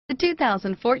The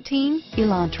 2014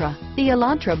 Elantra. The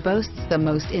Elantra boasts the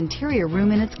most interior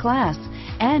room in its class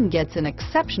and gets an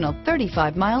exceptional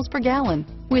 35 miles per gallon.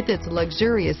 With its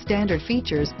luxurious standard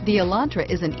features, the Elantra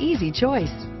is an easy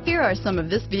choice. Here are some of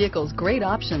this vehicle's great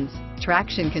options: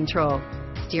 traction control,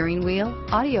 steering wheel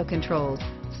audio controls,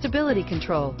 stability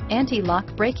control,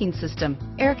 anti-lock braking system,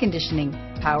 air conditioning,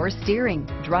 power steering,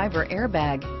 driver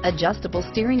airbag, adjustable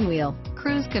steering wheel,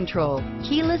 cruise control,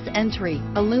 keyless entry,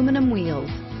 aluminum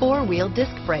wheels, four-wheel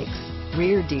disc brakes,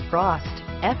 rear defrost,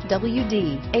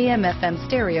 FWD, AM/FM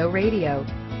stereo radio,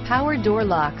 power door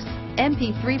locks,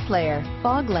 MP3 player,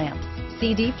 fog lamps,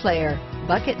 CD player,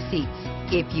 bucket seats.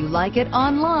 If you like it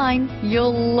online,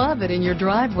 you'll love it in your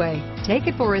driveway. Take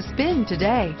it for a spin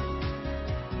today.